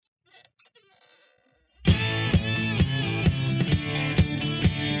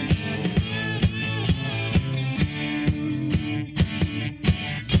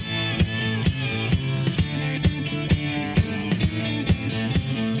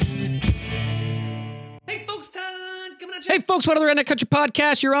Hey, folks, what other Redneck Country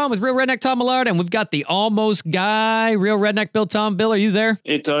podcast you're on with Real Redneck Tom Millard, and we've got the almost guy, Real Redneck Bill Tom. Bill, are you there?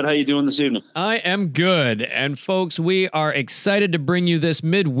 Hey, Todd, how you doing this evening? I am good. And folks, we are excited to bring you this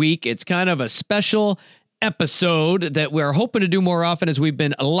midweek. It's kind of a special episode that we're hoping to do more often, as we've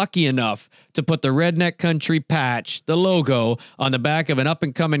been lucky enough to put the Redneck Country patch, the logo, on the back of an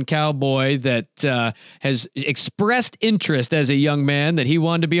up-and-coming cowboy that has expressed interest as a young man that he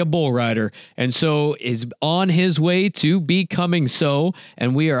wanted to be a bull rider, and so is on his way to becoming so,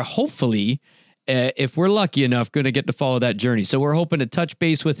 and we are hopefully, if we're lucky enough, going to get to follow that journey. So we're hoping to touch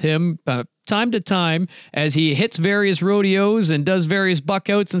base with him time to time as he hits various rodeos and does various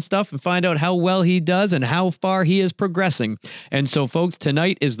buckouts and stuff, and find out how well he does and how far he is progressing. And so, folks,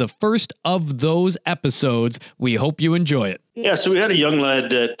 tonight is the first of those episodes. We hope you enjoy it. Yeah, so we had a young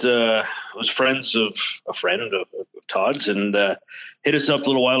lad that was friends of a friend of Todd's, and hit us up a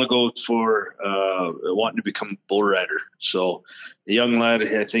little while ago for wanting to become a bull rider. So the young lad,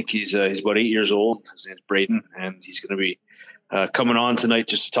 I think he's about 8 years old. His name's Braden, and he's going to be coming on tonight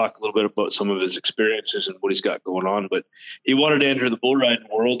just to talk a little bit about some of his experiences and what he's got going on. But he wanted to enter the bull riding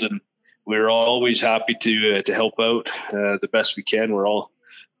world, and we're always happy to help out the best we can. We're all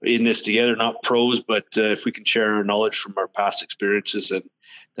in this together, not pros, but if we can share our knowledge from our past experiences,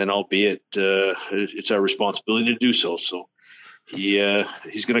 then albeit it's our responsibility to do so. So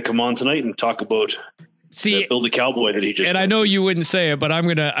he's going to come on tonight and talk about Bill the Cowboy that he just. And I know you wouldn't say it, but I'm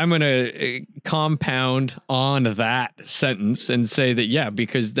gonna compound on that sentence and say that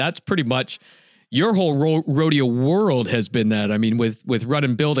because that's pretty much your whole rodeo world has been that. I mean, with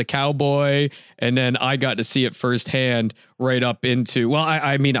running Bill the Cowboy, and then I got to see it firsthand right up into, well,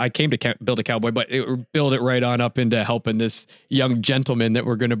 I mean, I came to Bill the Cowboy, but build it right on up into helping this young gentleman that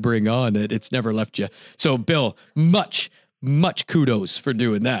we're going to bring on. It's never left you. So, Bill, much kudos for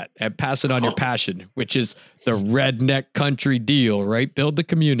doing that and passing on your passion, which is the redneck country deal, right? Build the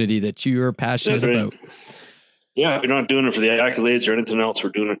community that you are passionate about. Yeah, we're not doing it for the accolades or anything else. We're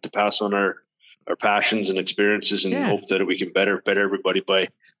doing it to pass on our passions and experiences, and hope that we can better everybody by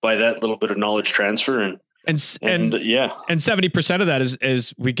that little bit of knowledge transfer. And 70% of that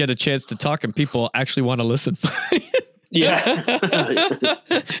is we get a chance to talk and people actually want to listen. Yeah.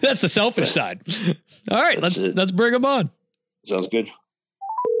 That's the selfish side. All right, let's bring them on. Sounds good.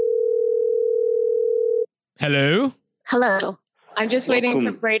 Hello. I'm just waiting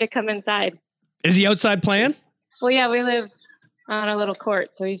for Bray to come inside. Is he outside playing? Well, yeah, we live on a little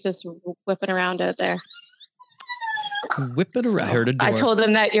court, so he's just whipping around out there. Whipping around. I heard a door. I told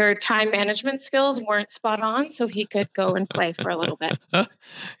him that your time management skills weren't spot on, so he could go and play for a little bit.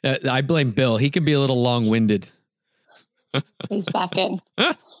 I blame Bill. He can be a little long-winded. He's back in.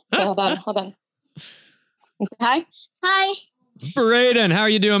 Okay, hold on. Hi. Braden, how are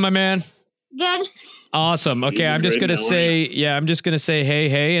you doing, my man? Good. Awesome. Okay, I'm just gonna say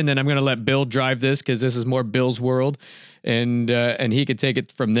hey, and then I'm gonna let Bill drive this because this is more Bill's world, and he could take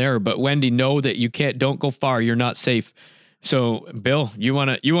it from there. But Wendy, know that don't go far. You're not safe. So, Bill, you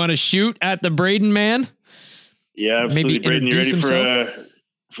wanna shoot at the Braden man? Yeah, absolutely. Braden, you ready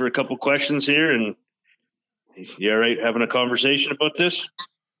for a couple questions here? And you all right having a conversation about this?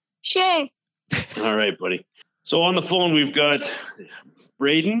 Sure. All right, buddy. So on the phone we've got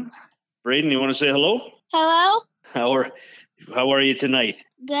Braden. Braden, you want to say hello? Hello. How are you tonight?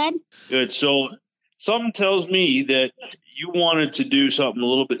 Good. So something tells me that you wanted to do something a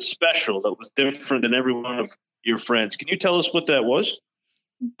little bit special that was different than every one of your friends. Can you tell us what that was?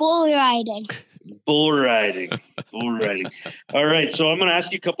 Bull riding. Bull riding. All right. So I'm going to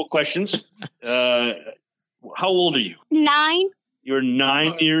ask you a couple questions. How old are you? 9. You're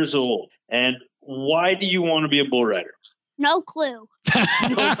 9 years old. And why do you want to be a bull rider? No clue.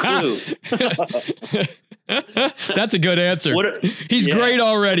 No clue. That's a good answer. He's great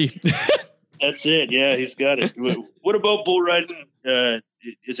already. That's it. Yeah, he's got it. What about bull riding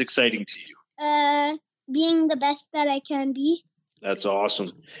is exciting to you? Being the best that I can be. That's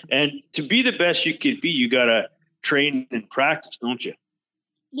awesome. And to be the best you could be, you got to train and practice, don't you?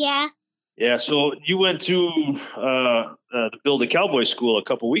 Yeah. Yeah. So you went to the Bill the Cowboy School a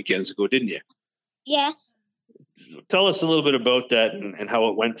couple weekends ago, didn't you? Yes. Tell us a little bit about that and how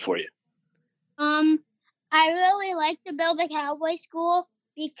it went for you. I really like the Bill the Cowboy School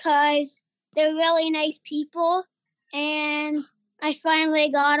because they're really nice people, and I finally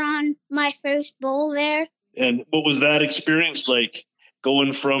got on my first bull there. And what was that experience like,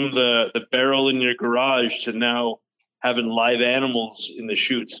 going from the barrel in your garage to now having live animals in the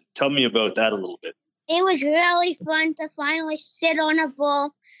chutes? Tell me about that a little bit. It was really fun to finally sit on a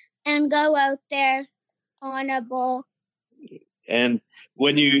bull and go out there on a bull. And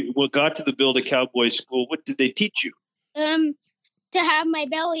when you got to the Bill the Cowboy School, what did they teach you? to have my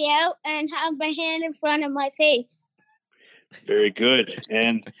belly out and have my hand in front of my face. Very good.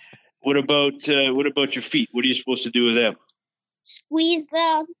 And what about your feet? What are you supposed to do with them? Squeeze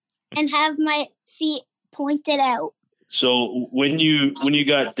them and have my feet pointed out. So when you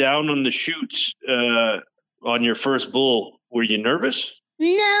got down on the chutes on your first bull, were you nervous? No,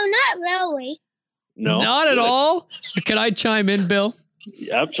 not really. No, Not at Good. all. Can I chime in, Bill?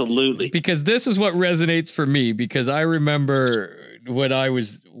 Absolutely. Because this is what resonates for me, because I remember when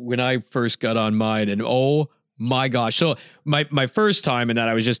I first got on mine, and oh my gosh. So my first time in that,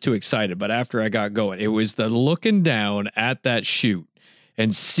 I was just too excited. But after I got going, it was the looking down at that chute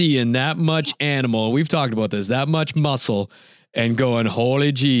and seeing that much animal. We've talked about this, that much muscle, and going,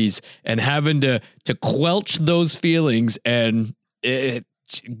 holy geez, and having to quelch those feelings and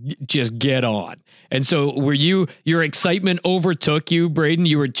just get on. And so your excitement overtook you, Braden?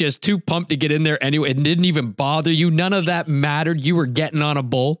 You were just too pumped to get in there anyway. It didn't even bother you. None of that mattered. You were getting on a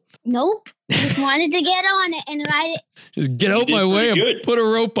bull. Nope. Just wanted to get on it and ride it. Just get out my way and good. put a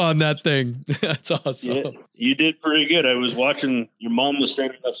rope on that thing. That's awesome. Yeah, you did pretty good. I was watching, your mom was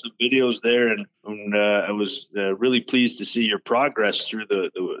sending us some videos there, and I was really pleased to see your progress through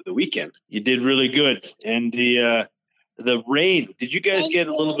the weekend. You did really good. And the rain, did you guys get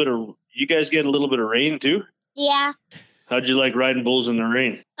a little bit of rain too? Yeah. How'd you like riding bulls in the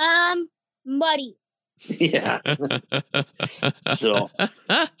rain? Muddy. Yeah. So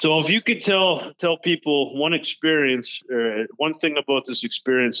if you could tell people one experience, or one thing about this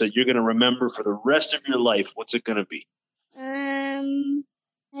experience that you're going to remember for the rest of your life, what's it going to be?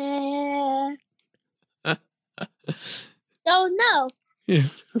 Don't know. Yeah.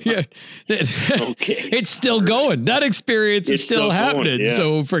 Okay. It's still going. That experience is It's still still going, happening. yeah.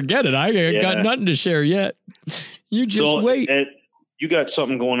 So forget it. I got nothing to share yet. You just wait. You got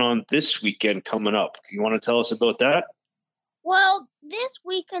something going on this weekend coming up. You want to tell us about that? Well, this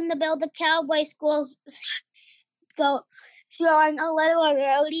weekend the Build a Cowboy School's showing a little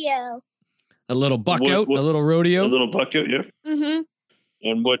rodeo. A little buck What- out, what- a little rodeo. A little bucket, yeah. Mm-hmm.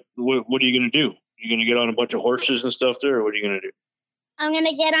 And what are you going to do? You going to get on a bunch of horses and stuff there, or what are you going to do? I'm going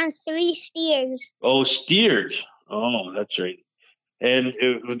to get on 3 steers. Oh, steers. Oh, that's right. And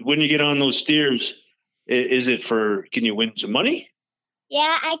when you get on those steers, is it can you win some money?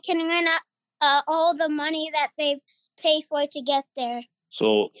 Yeah, I can win all the money that they pay for to get there.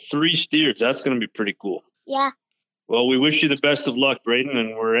 So 3 steers, that's going to be pretty cool. Yeah. Well, we wish you the best of luck, Braden,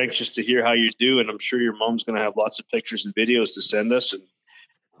 and we're anxious to hear how you do. And I'm sure your mom's going to have lots of pictures and videos to send us. And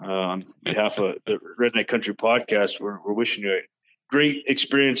on behalf of the Redneck Country Podcast, we're wishing you a great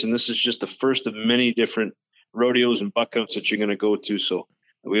experience. And this is just the first of many different rodeos and buckouts that you're going to go to. So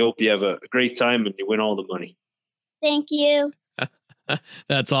we hope you have a great time and you win all the money. Thank you.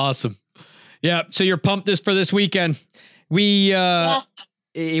 That's awesome. Yeah. So you're pumped for this weekend. We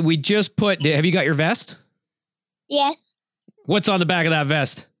just put, have you got your vest? Yes. What's on the back of that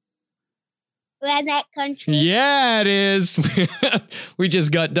vest? Redneck Country. Yeah, it is. We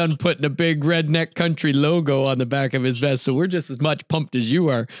just got done putting a big Redneck Country logo on the back of his vest. So we're just as much pumped as you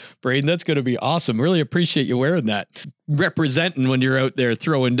are, Braden. That's going to be awesome. Really appreciate you wearing that. Representing when you're out there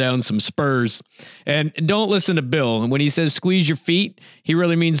throwing down some spurs. And don't listen to Bill. When he says squeeze your feet, he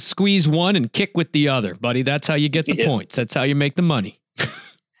really means squeeze one and kick with the other, buddy. That's how you get the points. That's how you make the money.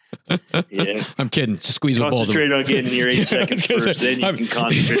 Yeah. I'm kidding. Just squeeze with both of them. Concentrate on getting your 8 seconds I was gonna first, say, then you can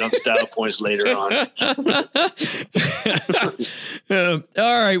concentrate on style points later on.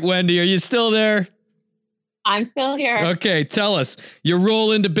 All right, Wendy, are you still there? I'm still here. Okay, tell us. You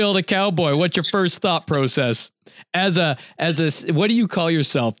roll in to Build a Cowboy. What's your first thought process? As a, what do you call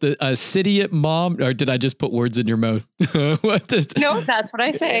yourself? A citiate mom? Or did I just put words in your mouth? No, that's what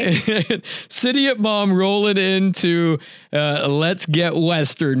I say. Citiate mom rolling into let's get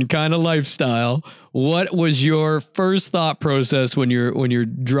Western kind of lifestyle. What was your first thought process when you're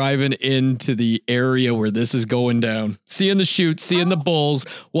driving into the area where this is going down? Seeing the chutes, seeing the bulls,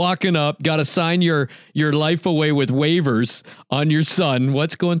 walking up, got to sign your life away with waivers on your son.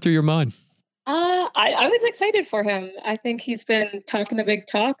 What's going through your mind? I was excited for him. I think he's been talking a big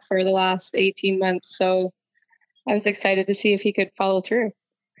talk for the last 18 months. So I was excited to see if he could follow through.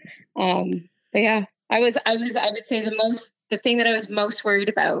 But yeah, I would say the thing that I was most worried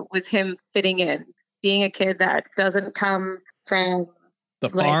about was him fitting in, being a kid that doesn't come from The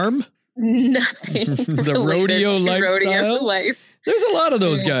farm? Nothing. The rodeo lifestyle? Rodeo life. There's a lot of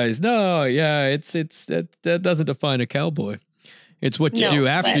those guys. No, yeah, it's that doesn't define a cowboy. It's what you do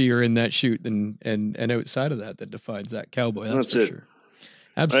after you're in that chute and outside of that defines that cowboy. That's for it. sure.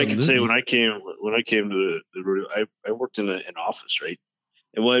 Absolutely. I can say when I came to the rodeo, I worked in an office, right?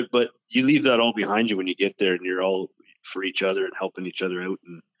 But you leave that all behind you when you get there, and you're all for each other and helping each other out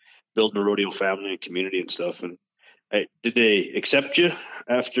and building a rodeo family and community and stuff. And did they accept you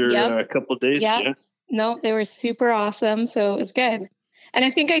after a couple of days? Yep. Yeah. No, they were super awesome. So it was good. And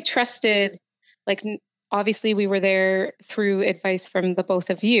I think I trusted, like, obviously we were there through advice from the both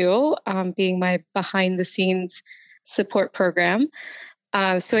of you, being my behind the scenes support program.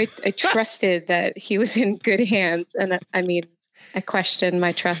 So I trusted that he was in good hands. And I mean, I questioned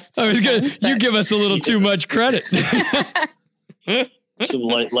my trust. I was good. You give us a little too much credit. Some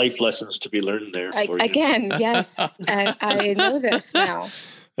life lessons to be learned there. Again, yes. I know this now.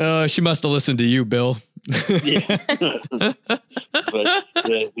 She must have listened to you, Bill. Yeah. But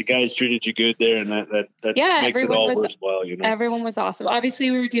the guys treated you good there, and that makes it all worthwhile, you know. Everyone was awesome. Obviously,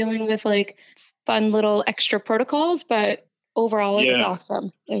 we were dealing with like fun little extra protocols, but overall it was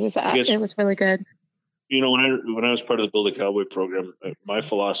awesome. It was really good. You know, when I was part of the Build a Cowboy program, my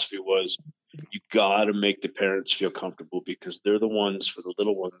philosophy was you got to make the parents feel comfortable, because they're the ones for the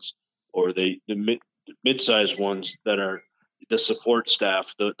little ones, or the mid-sized ones that are the support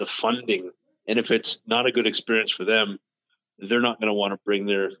staff, the funding. And if it's not a good experience for them, they're not going to want to bring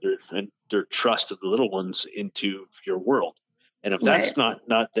their trust of the little ones into your world. And if that's not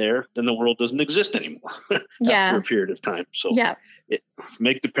there, then the world doesn't exist anymore after a period of time. So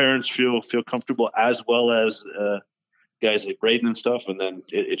make the parents feel comfortable, as well as guys like Braden and stuff, and then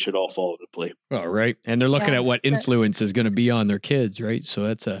it should all fall into play. All right. And they're looking at what influence is going to be on their kids, right? So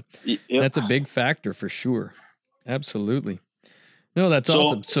that's a big factor for sure. Absolutely. No, that's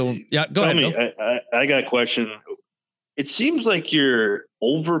awesome. So go ahead. Me, I got a question. It seems like you're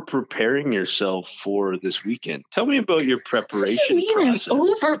over preparing yourself for this weekend. Tell me about your preparation process.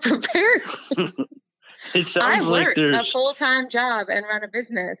 Over prepared. It sounds like there's a full-time job and run a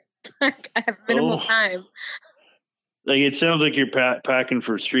business. Like, I have minimal time. Like, it sounds like you're packing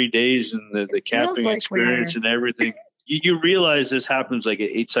for 3 days, and the camping experience and everything. You realize this happens like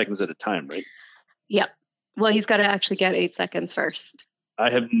 8 seconds at a time, right? Yep. Well, he's got to actually get 8 seconds first. I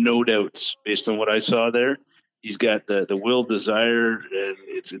have no doubts based on what I saw there. He's got the will, desire, and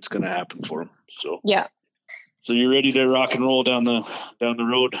it's going to happen for him. So So you're ready to rock and roll down the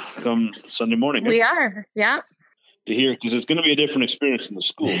road come Sunday morning? We are, yeah. To hear, because it's going to be a different experience in the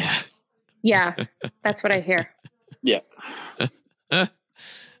school. Yeah, that's what I hear. Yeah.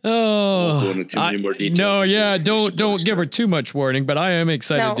 Oh, go into too many more details. No, don't give her too much warning, but I am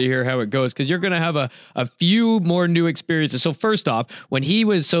excited to hear how it goes, because you're going to have a few more new experiences. So first off, when he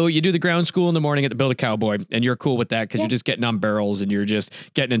was, so you do the ground school in the morning at the Build a Cowboy, and you're cool with that because you're just getting on barrels and you're just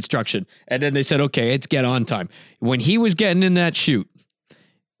getting instruction. And then they said, okay, it's get on time. When he was getting in that chute,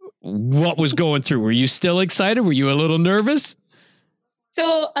 what was going through? Were you still excited? Were you a little nervous?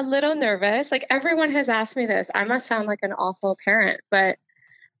 So a little nervous. Like, everyone has asked me this. I must sound like an awful parent, but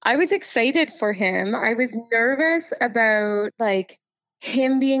I was excited for him. I was nervous about like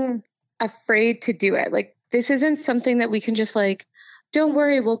him being afraid to do it. Like, this isn't something that we can just like, don't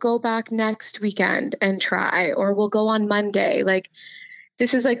worry, we'll go back next weekend and try, or we'll go on Monday. Like,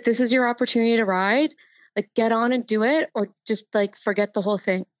 this is your opportunity to ride. Like, get on and do it, or just like forget the whole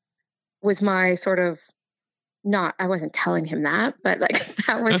thing. Was my sort of, I wasn't telling him that, but like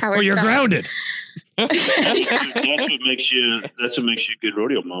that was how it you're felt. Grounded. That's what makes you a good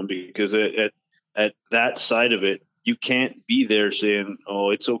rodeo mom, because at that side of it, you can't be there saying, "Oh,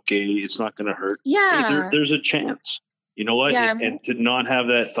 it's okay, it's not going to hurt." Yeah, there's a chance. You know what? Yeah. And to not have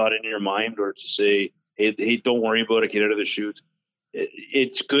that thought in your mind, or to say, "Hey, don't worry about it. Get out of the chute."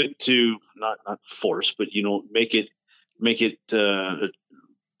 It's good to not force, but make it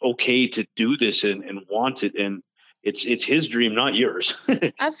okay to do this and want it, and it's his dream, not yours.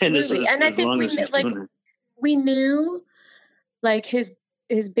 Absolutely. And I think we knew like his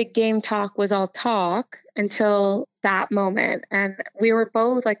big game talk was all talk until that moment. And we were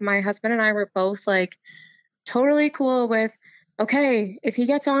both like, my husband and I were both like totally cool with, okay, if he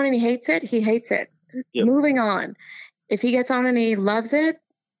gets on and he hates it, he hates it. Yep. Moving on. If he gets on and he loves it,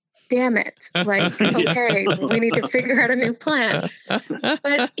 damn it. Like, okay, we need to figure out a new plan.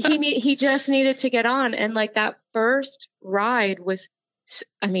 But he just needed to get on. And like that first ride was,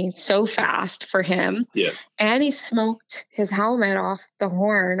 so fast for him. Yeah. And he smoked his helmet off the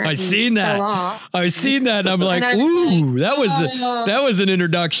horn. I've seen that. And I'm like, ooh, that was an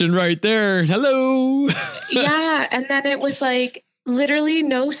introduction right there. Hello. Yeah. And then it was like literally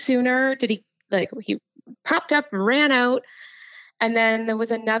no sooner did he popped up and ran out. And then there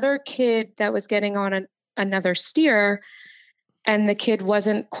was another kid that was getting on another steer, and the kid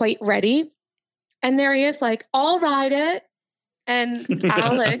wasn't quite ready. And there he is, like, I'll ride it. And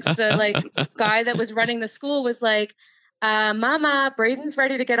Alex, the guy that was running the school, was like, Mama, Braden's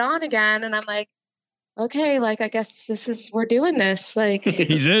ready to get on again. And I'm like, okay, like, I guess we're doing this. Like,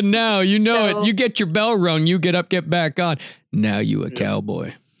 He's in now. You know So- it. You get your bell rung. You get up, get back on. Now you a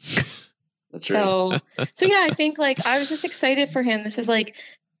cowboy. That's right. so yeah, I think like I was just excited for him. This is like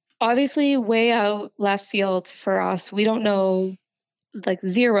obviously way out left field for us. We don't know, like,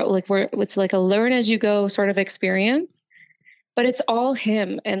 zero, like it's like a learn as you go sort of experience, but it's all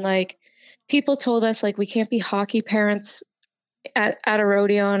him. And like people told us like we can't be hockey parents at a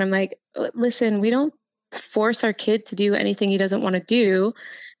rodeo, and I'm like, listen, we don't force our kid to do anything he doesn't want to do,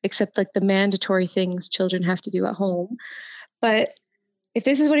 except like the mandatory things children have to do at home. But if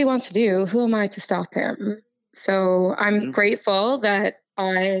this is what he wants to do, who am I to stop him? So I'm grateful that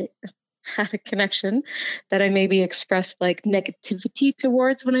I had a connection that I maybe expressed like negativity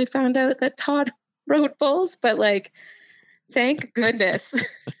towards when I found out that Todd rode bulls, but like, thank goodness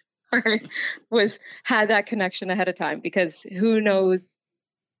I had that connection ahead of time, because who knows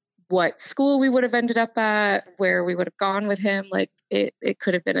what school we would have ended up at, where we would have gone with him. Like it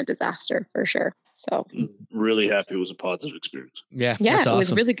could have been a disaster for sure. So Really happy it was a positive experience. Yeah, yeah, that's it awesome.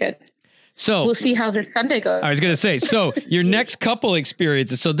 was really good. So We'll see how this Sunday goes. I was going to say, so your next couple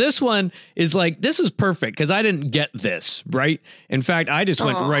experiences. So this one is like, this is perfect because I didn't get this, right? In fact, I just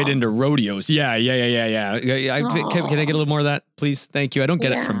went right into rodeos. Yeah. Can I get a little more of that, please? Thank you. I don't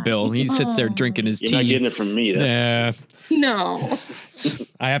get it from Bill. He sits there drinking his You're tea. not getting it from me. Yeah. No.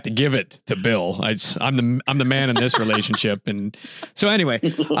 I have to give it to Bill. I'm the man in this relationship. And so anyway,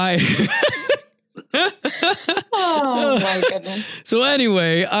 Oh my goodness. So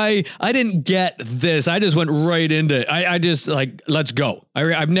anyway, I didn't get this. I just went right into I just like, let's go.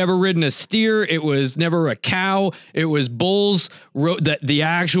 I've never ridden a steer. It was never a cow. It was bulls, the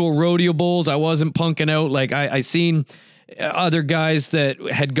actual rodeo bulls. I wasn't punking out. Like I seen other guys that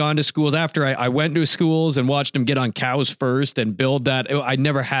had gone to schools after I went to schools and watched them get on cows first and build that. I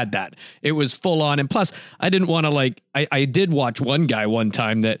never had that. It was full on. And plus I didn't want to I did watch one guy one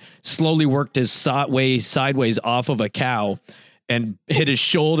time that slowly worked his sideways off of a cow and hit his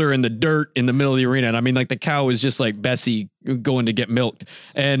shoulder in the dirt in the middle of the arena. And I mean, like the cow was just like Bessie going to get milked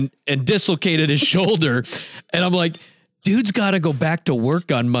and dislocated his shoulder. And I'm like, dude's got to go back to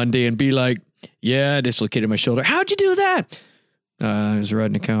work on Monday and be like, yeah, I dislocated my shoulder. How'd you do that? I was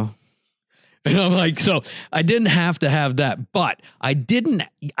riding a cow. And I'm like, so I didn't have to have that, but I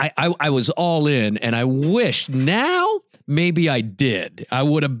was all in, and I wish now maybe I did. I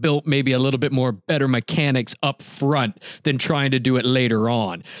would have built maybe a little bit more better mechanics up front than trying to do it later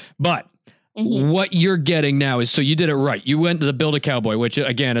on. But what you're getting now is, so you did it right. You went to the Build a Cowboy, which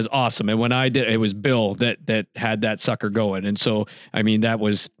again is awesome. And when I did, it was Bill that had that sucker going. And so, I mean, that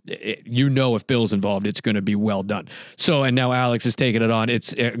was, if Bill's involved, it's going to be well done. So, and now Alex is taking it on.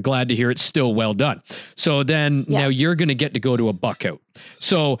 It's glad to hear it's still well done. So then now you're going to get to go to a buck out.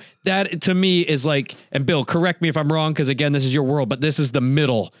 So that to me is like, and Bill, correct me if I'm wrong, because again, this is your world, but this is the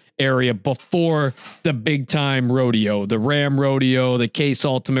middle area before the big time rodeo, the Ram Rodeo, the Case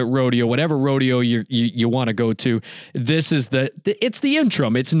Ultimate Rodeo, whatever rodeo you want to go to. This is it's the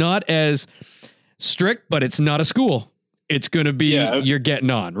interim. It's not as strict, but it's not a school. It's going to be, you're getting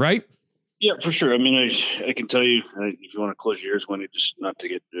on, right? Yeah, for sure. I mean, I can tell you, if you want to close your ears, when it just not to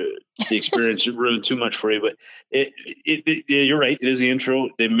get the experience ruined too much for you, but you're right. It is the intro.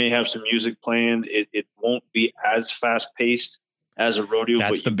 They may have some music playing. It won't be as fast paced as a rodeo,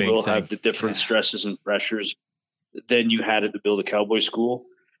 That's but you will have the different stresses and pressures than you had at the Build a Cowboy school.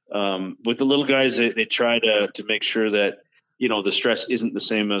 With the little guys, they try to make sure that, the stress isn't the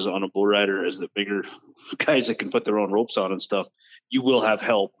same as on a bull rider as the bigger guys that can put their own ropes on and stuff. You will have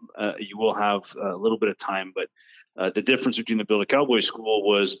help. You will have a little bit of time, but the difference between the Build a Cowboy school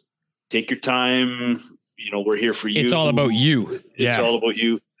was take your time. We're here for you. It's all about you. It's all about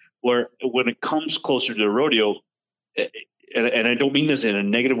you. Where when it comes closer to the rodeo, and I don't mean this in a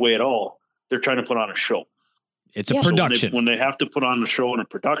negative way at all, they're trying to put on a show. It's a production. So when they have to put on a show and a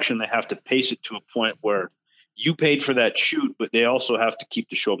production, they have to pace it to a point where you paid for that shoot, but they also have to keep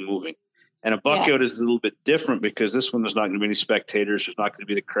the show moving. And a buck out is a little bit different because this one, there's not going to be any spectators. There's not going to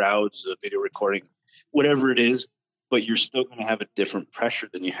be the crowds, the video recording, whatever it is, but you're still going to have a different pressure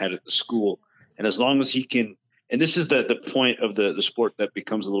than you had at the school. And as long as he can, and this is the point of the sport that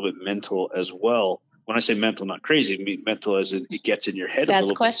becomes a little bit mental as well. When I say mental, not crazy, I mean mental as it gets in your head a little bit.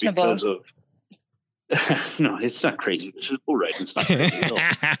 That's questionable. Because of, no, it's not crazy. This is bull riding. It's not crazy at all.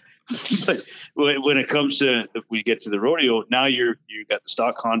 But when it comes to, if we get to the rodeo, now you got the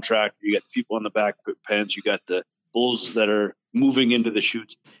stock contract, you got people on the back pens, you got the bulls that are moving into the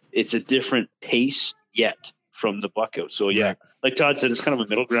chutes. It's a different pace yet from the buck out. So like Todd said, it's kind of a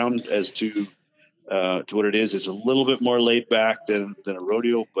middle ground as to to what it is. It's a little bit more laid back than a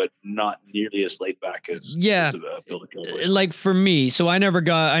rodeo, but not nearly as laid back as a Build a Cowboy. Like for me, so I never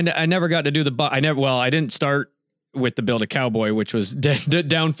got to do I didn't start with the Build a Cowboy, which was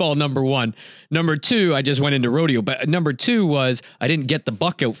downfall number one. Number two, I just went into rodeo, but number two was I didn't get the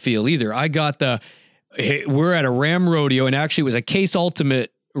buck out feel either. I got we're at a Ram rodeo, and actually it was a Case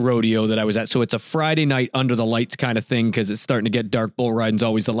Ultimate rodeo that I was at. So it's a Friday night under the lights kind of thing, because it's starting to get dark. Bull riding's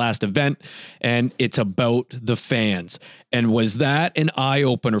always the last event, and it's about the fans. And was that an eye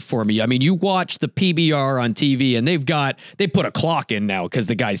opener for me? I mean, you watch the PBR on TV, and they put a clock in now because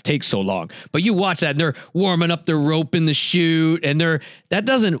the guys take so long. But you watch that, and they're warming up their rope in the chute, and that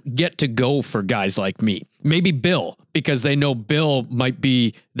doesn't get to go for guys like me. Maybe Bill, because they know Bill might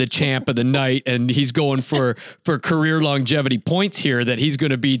be the champ of the night, and he's going for career longevity points here, that he's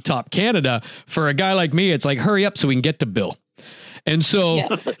going to be top Canada. For a guy like me, it's like, hurry up so we can get to Bill. And so,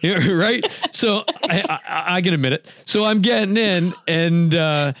 right. So I can admit it. So I'm getting in, and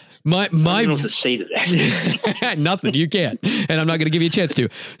my, I don't know what to say to that. nothing, you can't. And I'm not going to give you a chance to.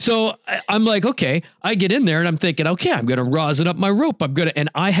 So I'm like, okay, I get in there and I'm thinking, okay, I'm going to rosin up my rope. And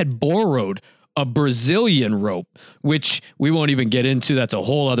I had borrowed a Brazilian rope, which we won't even get into. That's a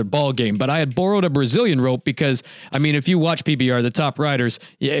whole other ball game. But I had borrowed a Brazilian rope because, I mean, if you watch PBR, the top riders,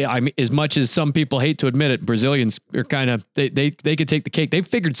 I mean, as much as some people hate to admit it, Brazilians are kind of, they could take the cake. They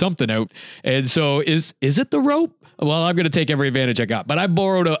figured something out. And so is it the rope? Well, I'm going to take every advantage I got. But I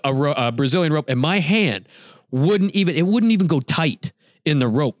borrowed a Brazilian rope, and my hand wouldn't even go tight in the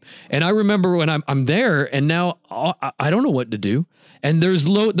rope. And I remember when I'm there, and now I don't know what to do. And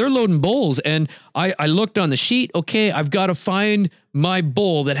they're loading bulls, and I looked on the sheet. Okay, I've got to find my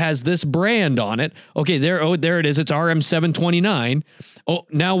bull that has this brand on it. Okay, there it is. It's RM729. Oh,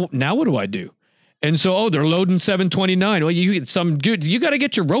 now what do I do? And so, they're loading 729. Well, you got to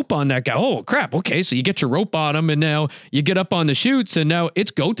get your rope on that guy. Oh, crap. Okay, so you get your rope on him, and now you get up on the chutes, and now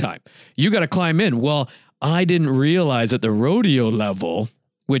it's go time. You got to climb in. Well, I didn't realize at the rodeo level,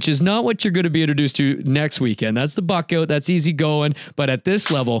 which is not what you're going to be introduced to next weekend. That's the buck out. That's easy going. But at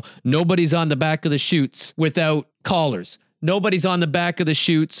this level, nobody's on the back of the chutes without collars. Nobody's on the back of the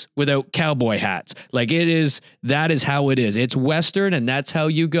chutes without cowboy hats. That is how it is. It's Western, and that's how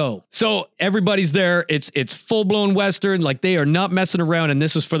you go. So everybody's there. It's full-blown Western. Like, they are not messing around, and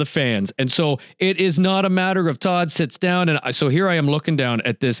this is for the fans. And so it is not a matter of Todd sits down, and so here I am looking down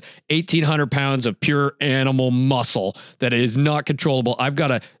at this 1,800 pounds of pure animal muscle that is not controllable. I've got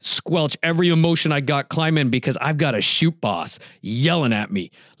to squelch every emotion I got, climb in, because I've got a chute boss yelling at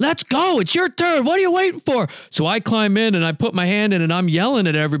me. Let's go. It's your turn. What are you waiting for? So I climb in, and I put my hand in, and I'm yelling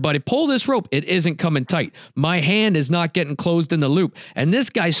at everybody, pull this rope. It isn't coming tight. My hand is not getting closed in the loop. And this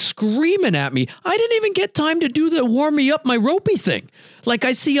guy's screaming at me. I didn't even get time to do the warm me up my ropey thing like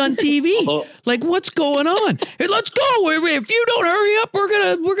I see on TV. Like, what's going on? Hey, let's go. If you don't hurry up,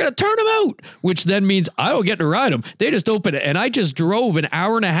 we're gonna turn them out. Which then means I don't get to ride them. They just open it, and I just drove an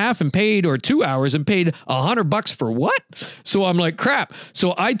hour and a half and paid, or 2 hours and paid $100 for what? So I'm like, crap.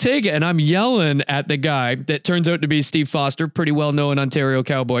 So I take it, and I'm yelling at the guy that turns out to be Steve Foster, pretty well known Ontario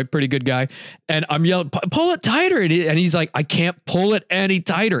cowboy, pretty good guy. And I'm yelling, pull it tighter. And he's like, I can't pull it any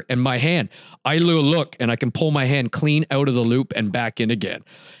tighter. And my hand, I look, and I can pull my hand clean out of the loop and back in again.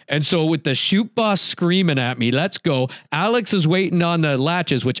 And so with the chute boss screaming at me, let's go. Alex is waiting on the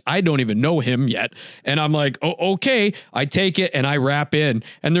latches, which I don't even know him yet. And I'm like, oh, okay. I take it and I wrap in.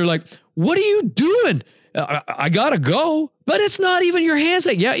 And they're like, what are you doing? I gotta go, but it's not even your hands.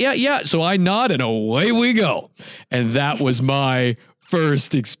 Like, yeah. So I nod, and away we go. And that was my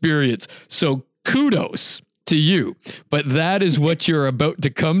first experience. So kudos to you, but that is what you're about to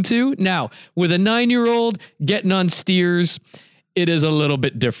come to. Now, with a 9-year-old getting on steers, it is a little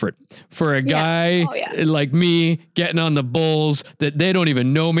bit different. For a guy like me getting on the bulls that they don't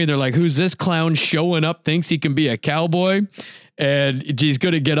even know me, they're like, who's this clown showing up, thinks he can be a cowboy? And he's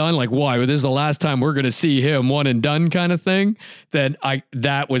going to get on, like, why? Well, this is the last time we're going to see him, one and done kind of thing. Then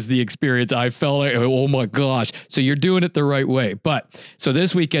that was the experience. I felt like, oh my gosh. So you're doing it the right way. But so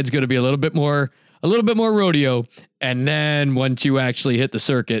this weekend's going to be a little bit more rodeo. And then once you actually hit the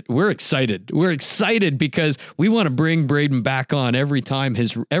circuit, we're excited. We're excited because we want to bring Braden back on every time,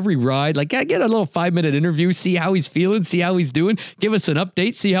 every ride. Like, I get a little 5-minute interview, see how he's feeling, see how he's doing, give us an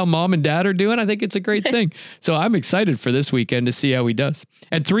update, see how mom and dad are doing. I think it's a great thing. So I'm excited for this weekend to see how he does.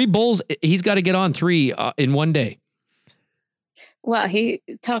 And 3 bulls, he's got to get on 3 in one day. Well, he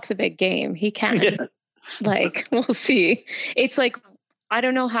talks a big game. He can. Yeah. Like, we'll see. It's like, I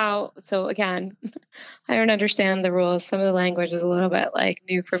don't know how. So again, I don't understand the rules. Some of the language is a little bit like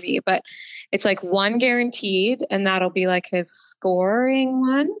new for me, but it's like 1 guaranteed, and that'll be like his scoring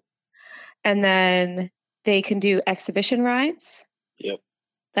one. And then they can do exhibition rides. Yep.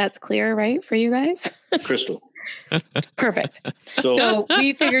 That's clear, right, for you guys? Crystal. Perfect. So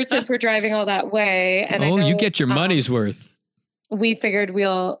we figured since we're driving all that way, and you get your money's worth. We figured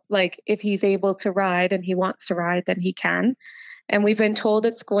we'll, like, if he's able to ride and he wants to ride, then he can. And we've been told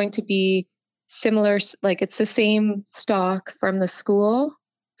it's going to be similar, like it's the same stock from the school,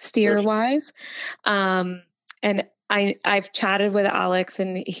 steer wise. And I've chatted with Alex,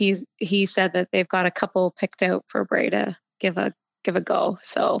 and he said that they've got a couple picked out for Bray to give a go.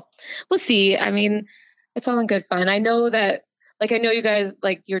 So we'll see. I mean, it's all in good fun. I know that, like, I know you guys,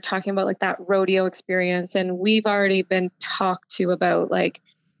 like, you're talking about like that rodeo experience, and we've already been talked to about, like,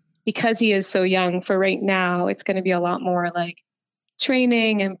 because he is so young, for right now, it's going to be a lot more like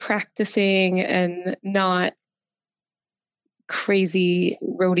training and practicing and not crazy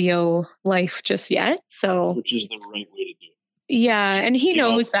rodeo life just yet. So, which is the right way to do it. Yeah. And he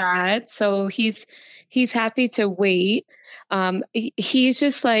knows that. So he's happy to wait. He's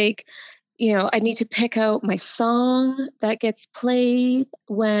just like, I need to pick out my song that gets played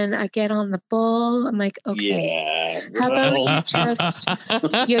when I get on the bull. I'm like, okay, how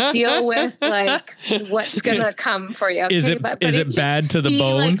about you deal with like what's gonna come for you? Okay? Is it bad to the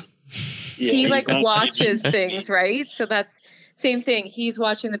bone? He watches things, right? So that's same thing. He's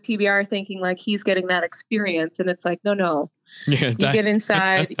watching the PBR thinking like he's getting that experience, and it's like, no. Yeah, you get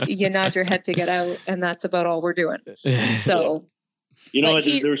inside, you nod your head to get out, and that's about all we're doing. So. There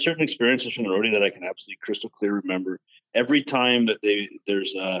were certain experiences from the rodeo that I can absolutely crystal clear remember. Every time that they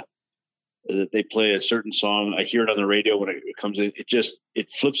play a certain song, I hear it on the radio when it comes in. It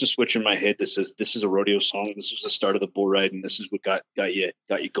flips a switch in my head that says, "This is a rodeo song. This was the start of the bull ride, and this is what got you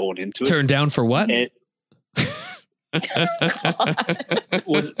going into it." Turned down for what? That's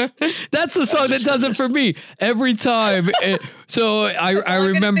the song that does it for me every time. So I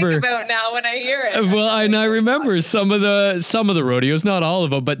remember think about now when I hear it. Well, I remember some of the rodeos, not all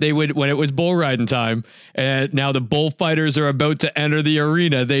of them, but they would, when it was bull riding time, and now the bullfighters are about to enter the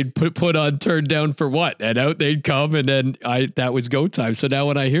arena, they'd put on "Turned Down for What," and out they'd come, and then that was go time. So now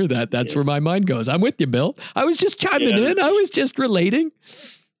when I hear that, that's where my mind goes. I'm with you, Bill. I was just chiming in. I was just relating.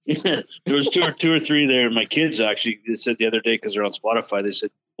 Yeah, there was two or three there. My kids actually said the other day, because they're on Spotify, they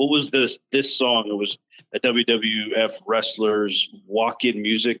said, "What was this song?" It was a WWF wrestlers walk-in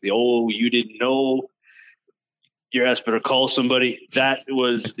music. You didn't know. Your ass better call somebody. That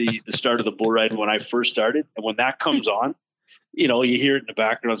was the start of the bull ride when I first started. And when that comes on, you hear it in the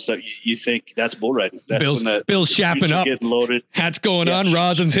background stuff. You think that's bull riding. Bill's shapping up, getting loaded, hat's going on,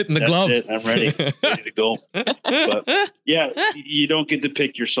 rosin's hitting the glove. It. I'm ready to go. But yeah, you don't get to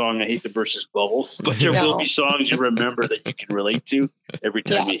pick your song. I hate the versus bubbles, but there will be songs you remember that you can relate to every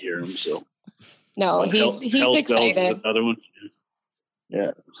time you hear them. So no, he's excited. Is another one.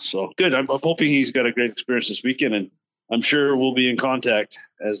 Yeah, so good. I'm hoping he's got a great experience this weekend, and I'm sure we'll be in contact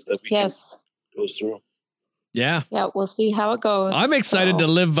as the weekend goes through. Yeah. Yeah, we'll see how it goes. I'm excited to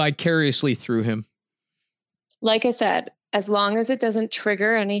live vicariously through him. Like I said, as long as it doesn't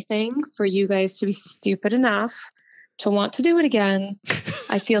trigger anything for you guys to be stupid enough to want to do it again,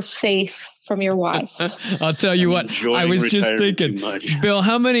 I feel safe from your wives. I'll tell you what, I was just thinking, Bill,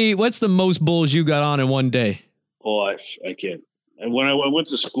 what's the most bulls you got on in one day? Oh, I can't. And when I went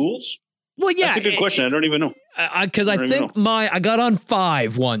to schools? Well, yeah. That's a good question. I don't even know. Because I think I got on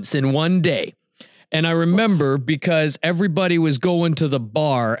 5 once in one day. And I remember because everybody was going to the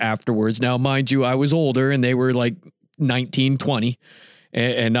bar afterwards. Now, mind you, I was older and they were like 19, 20.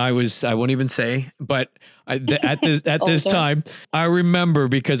 And I won't even say, but at this time, I remember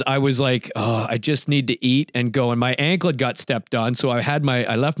because I was like, oh, I just need to eat and go. And my anklet got stepped on. So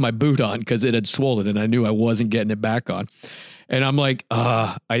I left my boot on because it had swollen and I knew I wasn't getting it back on. And I'm like,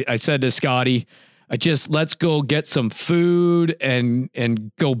 I said to Scotty, let's go get some food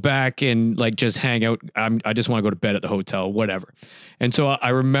and go back and like just hang out. I just want to go to bed at the hotel, whatever. And so I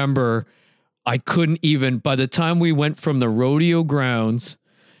remember I couldn't even, by the time we went from the rodeo grounds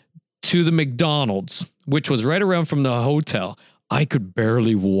to the McDonald's, which was right around from the hotel, I could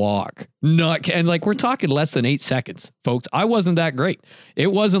barely walk. And like, we're talking less than 8 seconds, folks. I wasn't that great. It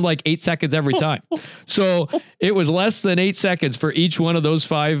wasn't like 8 seconds every time. So it was less than 8 seconds for each one of those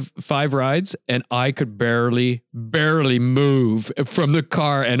five rides. And I could barely move from the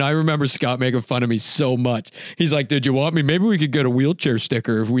car. And I remember Scott making fun of me so much. He's like, "Did you want me? Maybe we could get a wheelchair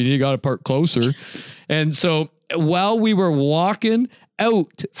sticker if we got to park closer." And so while we were walking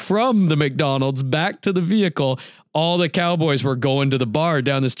out from the McDonald's back to the vehicle, all the cowboys were going to the bar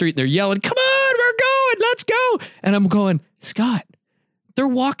down the street and they're yelling, "Come on, we're going, let's go." And I'm going, "Scott, they're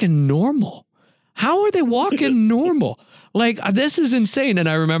walking normal. How are they walking normal? Like, this is insane. And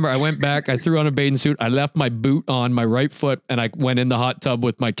I remember I went back, I threw on a bathing suit, I left my boot on my right foot, and I went in the hot tub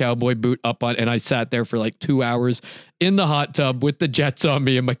with my cowboy boot up on, and I sat there for like 2 hours in the hot tub with the jets on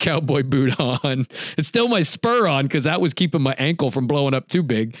me and my cowboy boot on. It's still my spur on because that was keeping my ankle from blowing up too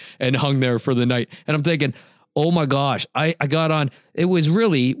big, and hung there for the night. And I'm thinking, oh my gosh, I got on. It was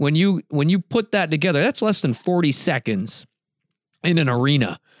really, when you put that together, that's less than 40 seconds in an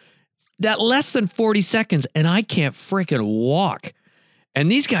arena. That less than 40 seconds, and I can't freaking walk.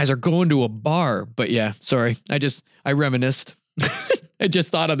 And these guys are going to a bar. But yeah, sorry. I reminisced. I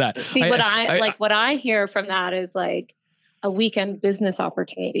just thought of that. See, what I hear from that is like a weekend business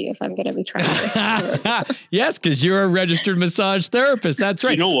opportunity if I'm going to be traveling. Yes, because you're a registered massage therapist. That's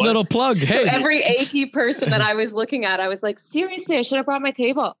right. You know what? Little plug. Hey. So every achy person that I was looking at, I was like, seriously, I should have brought my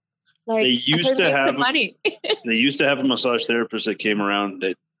table. Like, They used to make have some money. They used to have a massage therapist that came around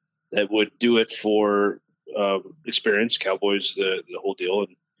that would do it for experienced cowboys, the whole deal,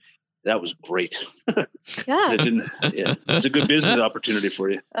 and that was great. Yeah, it's a good business opportunity for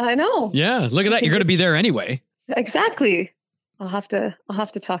you. I know. Yeah, look at that. You're going to be there anyway. Exactly. I'll have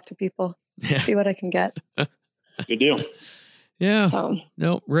to talk to people, see what I can get. Good deal. Yeah. So,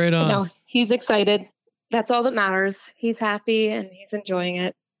 no, right on. No, he's excited. That's all that matters. He's happy and he's enjoying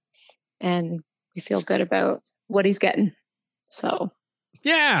it, and we feel good about what he's getting. So.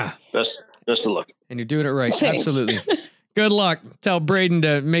 Yeah. Best of luck. And you're doing it right. Thanks. Absolutely. Good luck. Tell Braden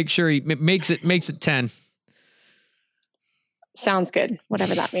to make sure he makes it 10. Sounds good.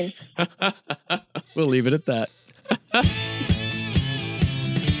 Whatever that means. We'll leave it at that.